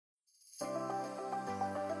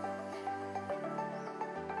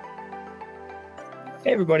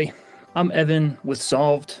Hey everybody, I'm Evan with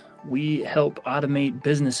Solved. We help automate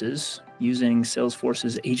businesses using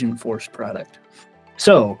Salesforce's AgentForce product.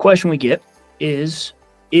 So, a question we get is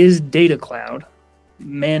Data Cloud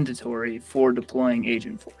mandatory for deploying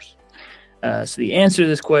AgentForce? So the answer to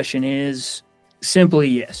this question is simply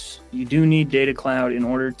yes. You do need Data Cloud in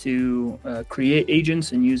order to create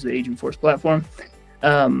agents and use the AgentForce platform.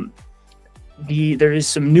 There is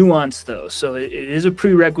some nuance though. So it is a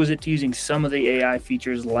prerequisite to using some of the AI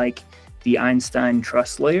features like the Einstein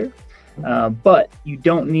Trust Layer, but you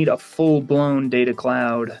don't need a full-blown Data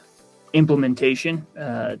Cloud implementation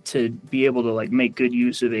to be able to like make good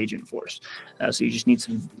use of AgentForce. So you just need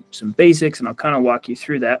some basics, and I'll kind of walk you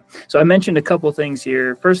through that. So I mentioned a couple things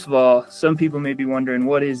here. First of all, some people may be wondering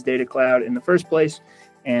what is Data Cloud in the first place,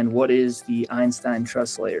 and what is the Einstein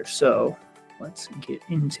Trust Layer. So let's get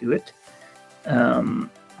into it. You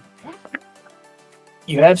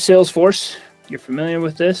have Salesforce. You're familiar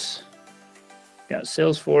with this. Got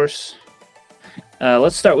Salesforce.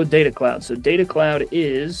 Let's start with Data Cloud. So Data Cloud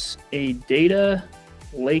is a data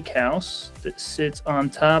lakehouse that sits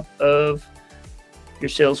on top of your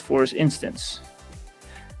Salesforce instance.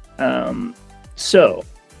 So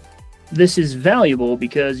this is valuable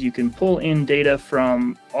because you can pull in data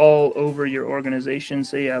from all over your organization.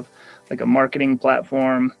 So you have like a marketing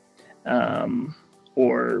platform,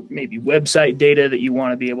 or maybe website data that you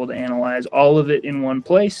want to be able to analyze, all of it in one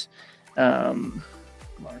place. Marketing,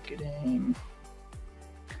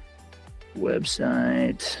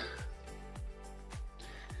 website,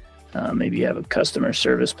 maybe you have a customer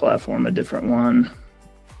service platform, a different one.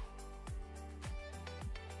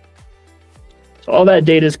 So all that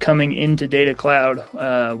data is coming into Data Cloud,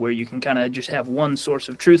 where you can kind of just have one source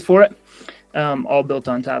of truth for it, all built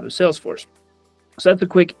on top of Salesforce. So that's a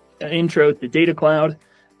quick intro to Data Cloud.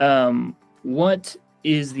 What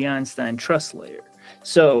is the Einstein Trust Layer?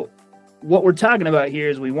 So what we're talking about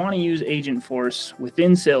here is we want to use AgentForce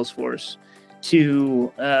within Salesforce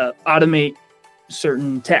to automate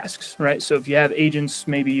certain tasks, right? So if you have agents,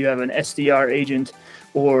 maybe you have an SDR agent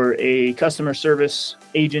or a customer service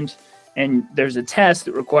agent, and there's a task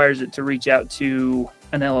that requires it to reach out to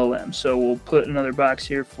an LLM. So we'll put another box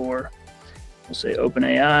here for, we'll say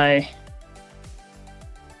OpenAI.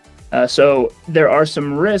 So there are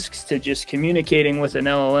some risks to just communicating with an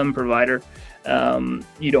LLM provider.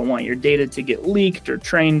 You don't want your data to get leaked or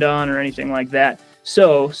trained on or anything like that.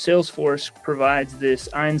 So Salesforce provides this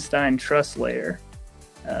Einstein Trust Layer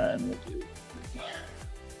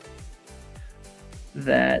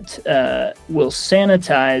that will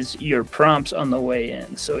sanitize your prompts on the way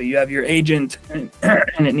in. So you have your agent and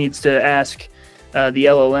it needs to ask the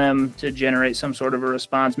LLM to generate some sort of a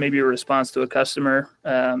response, maybe a response to a customer,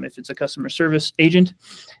 if it's a customer service agent.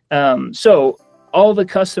 So all the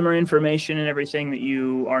customer information and everything that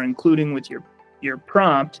you are including with your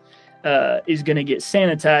prompt is going to get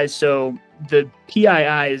sanitized. So the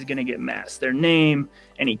PII is going to get masked. Their name,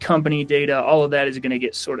 any company data, all of that is going to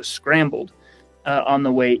get sort of scrambled on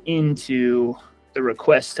the way into the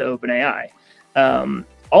request to OpenAI.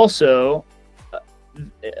 Also,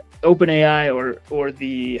 OpenAI or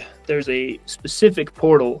there's a specific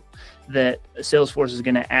portal that Salesforce is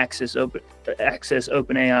going to access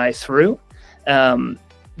OpenAI through.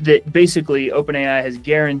 That basically OpenAI has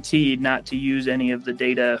guaranteed not to use any of the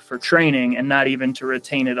data for training and not even to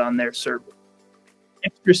retain it on their server.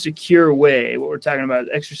 Extra secure way, what we're talking about,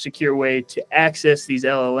 extra secure way to access these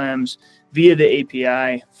LLMs via the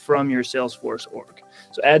API from your Salesforce org.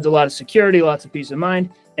 So adds a lot of security, lots of peace of mind.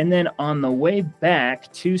 And then on the way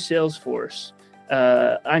back to Salesforce,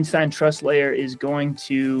 Einstein Trust Layer is going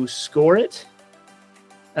to score it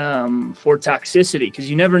for toxicity, because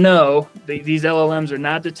you never know. These LLMs are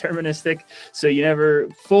not deterministic, so you never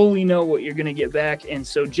fully know what you're going to get back. And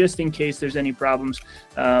so just in case there's any problems,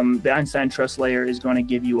 the Einstein Trust Layer is going to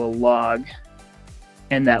give you a log,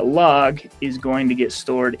 and that log is going to get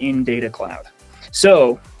stored in Data Cloud.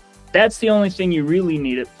 So that's the only thing you really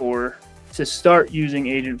need it for to start using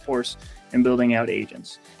AgentForce and building out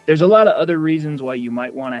agents. There's a lot of other reasons why you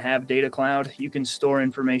might want to have Data Cloud. You can store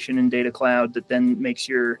information in Data Cloud that then makes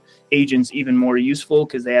your agents even more useful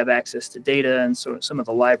because they have access to data and so some of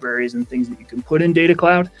the libraries and things that you can put in Data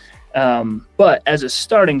Cloud. But as a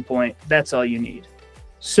starting point, that's all you need.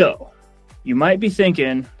 So you might be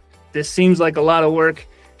thinking, this seems like a lot of work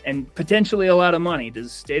and potentially a lot of money.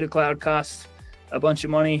 Does Data Cloud cost a bunch of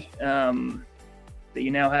money that you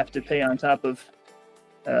now have to pay on top of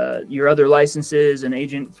your other licenses and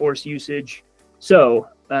AgentForce usage? So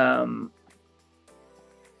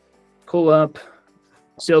pull up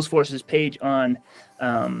Salesforce's page on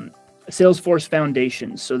Salesforce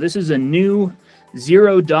Foundations. So this is a new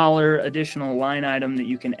 $0 additional line item that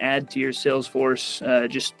you can add to your Salesforce,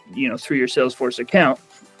 just through your Salesforce account.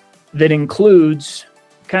 That includes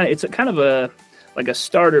it's kind of like a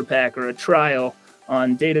starter pack or a trial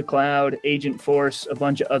on Data Cloud, AgentForce, a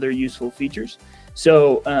bunch of other useful features.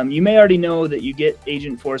 So you may already know that you get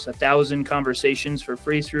AgentForce 1,000 conversations for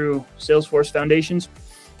free through Salesforce Foundations.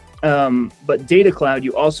 But Data Cloud,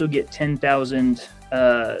 you also get 10,000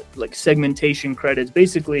 like segmentation credits.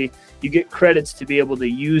 Basically, you get credits to be able to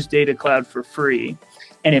use Data Cloud for free.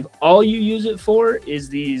 And if all you use it for is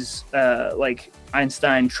these like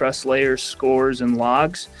Einstein Trust Layer scores and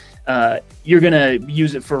logs, you're going to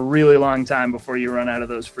use it for a really long time before you run out of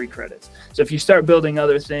those free credits. So if you start building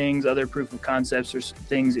other things, other proof of concepts or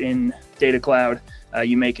things in Data Cloud,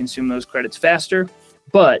 you may consume those credits faster.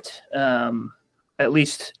 But at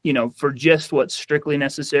least, for just what's strictly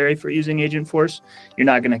necessary for using AgentForce, you're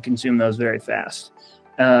not going to consume those very fast.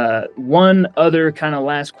 One other kind of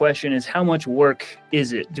last question is, how much work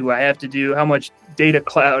is it? Do I have to do? How much Data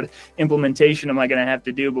Cloud implementation am I going to have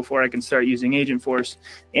to do before I can start using AgentForce?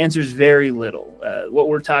 The answer is very little. What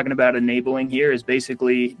we're talking about enabling here is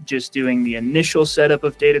basically just doing the initial setup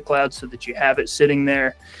of Data Cloud so that you have it sitting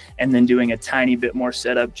there, and then doing a tiny bit more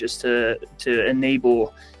setup just to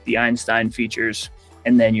enable the Einstein features,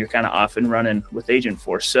 and then you're kind of off and running with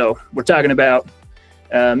AgentForce. So we're talking about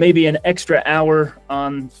maybe an extra hour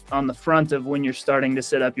on the front of when you're starting to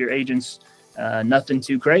set up your agents. Nothing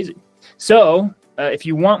too crazy. So if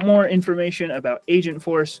you want more information about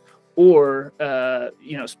AgentForce, or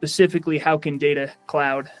specifically how can Data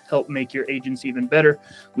Cloud help make your agents even better,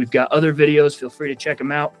 we've got other videos. Feel free to check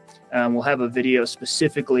them out. We'll have a video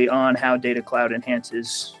specifically on how Data Cloud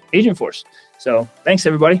enhances AgentForce. So thanks,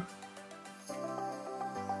 everybody.